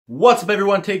What's up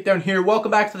everyone, Takedown here.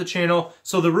 Welcome back to the channel.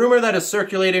 So the rumor that is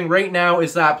circulating right now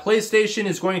is that PlayStation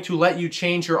is going to let you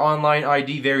change your online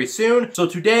ID very soon. So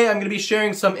today I'm going to be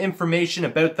sharing some information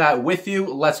about that with you.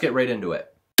 Let's get right into it.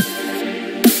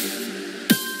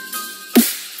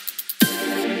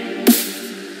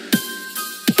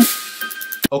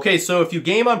 Okay, so if you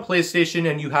game on PlayStation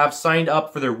and you have signed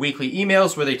up for their weekly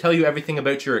emails where they tell you everything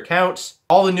about your account,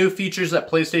 all the new features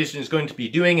that PlayStation is going to be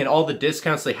doing, and all the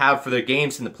discounts they have for their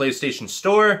games in the PlayStation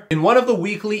Store, in one of the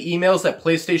weekly emails that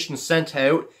PlayStation sent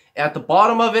out, at the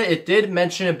bottom of it, it did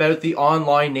mention about the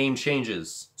online name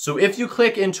changes. So if you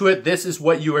click into it, this is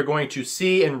what you are going to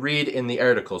see and read in the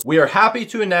articles. We are happy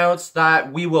to announce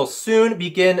that we will soon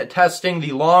begin testing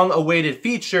the long-awaited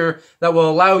feature that will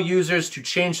allow users to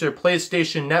change their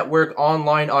PlayStation Network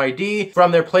online ID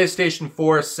from their PlayStation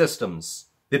 4 systems.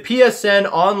 The PSN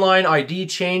Online ID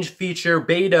Change feature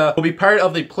beta will be part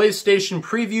of the PlayStation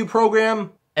Preview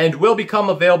program and will become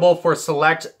available for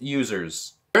select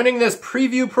users. During this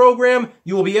preview program,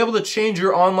 you will be able to change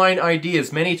your online ID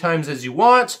as many times as you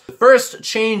want. The first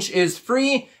change is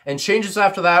free, and changes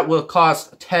after that will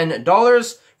cost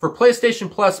 $10. For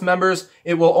PlayStation Plus members,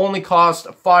 it will only cost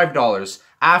 $5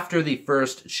 after the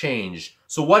first change.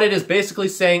 So what it is basically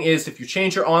saying is if you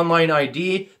change your online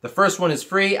ID, the first one is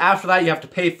free. After that, you have to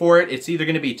pay for it. It's either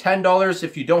going to be $10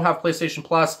 if you don't have PlayStation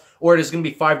Plus, or it is going to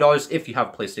be $5 if you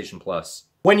have PlayStation Plus.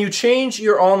 When you change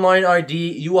your online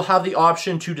ID, you will have the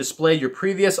option to display your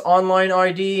previous online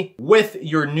ID with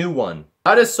your new one.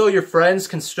 That is so your friends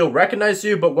can still recognize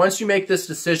you, but once you make this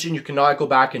decision, you cannot go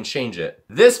back and change it.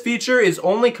 This feature is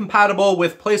only compatible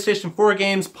with PlayStation 4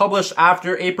 games published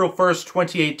after April 1st,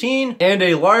 2018, and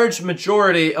a large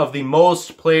majority of the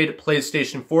most played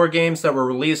PlayStation 4 games that were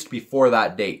released before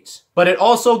that date. But it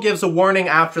also gives a warning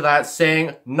after that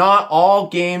saying not all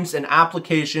games and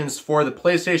applications for the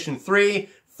PlayStation 3,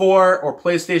 4, or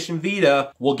PlayStation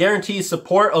Vita will guarantee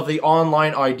support of the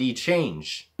online ID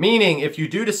change. Meaning, if you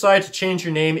do decide to change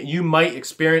your name, you might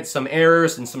experience some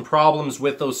errors and some problems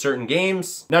with those certain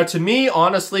games. Now to me,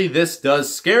 honestly, this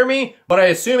does scare me, but I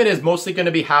assume it is mostly going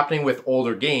to be happening with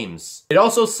older games. It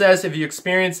also says if you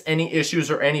experience any issues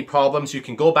or any problems, you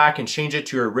can go back and change it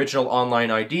to your original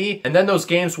online ID, and then those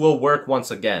games will work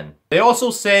once again. They also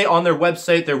say on their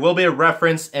website there will be a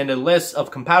reference and a list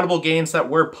of compatible games that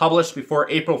were published before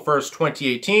April 1st,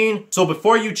 2018. So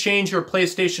before you change your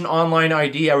PlayStation Online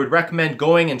ID, I would recommend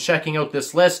going and checking out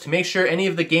this list to make sure any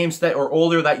of the games that are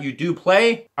older that you do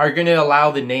play are going to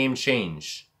allow the name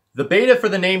change. The beta for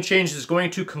the name change is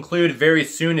going to conclude very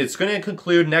soon. It's going to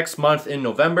conclude next month in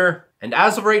November. And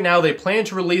as of right now, they plan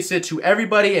to release it to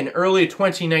everybody in early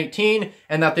 2019,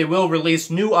 and that they will release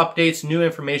new updates, new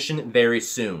information very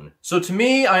soon. So to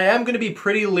me, I am going to be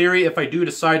pretty leery if I do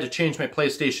decide to change my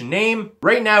PlayStation name.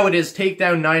 Right now it is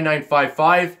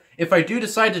Takedown9955. If I do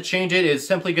decide to change it, it's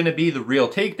simply going to be The Real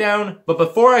Takedown. But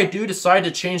before I do decide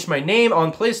to change my name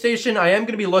on PlayStation, I am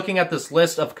going to be looking at this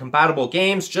list of compatible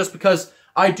games just because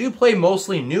I do play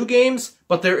mostly new games,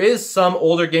 but there is some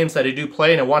older games that I do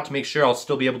play, and I want to make sure I'll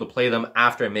still be able to play them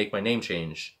after I make my name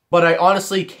change. But I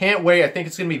honestly can't wait. I think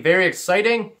it's going to be very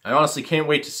exciting. I honestly can't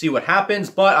wait to see what happens,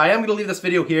 but I am going to leave this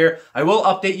video here. I will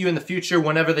update you in the future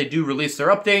whenever they do release their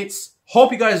updates.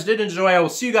 Hope you guys did enjoy. I will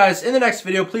see you guys in the next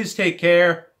video. Please take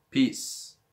care. Peace.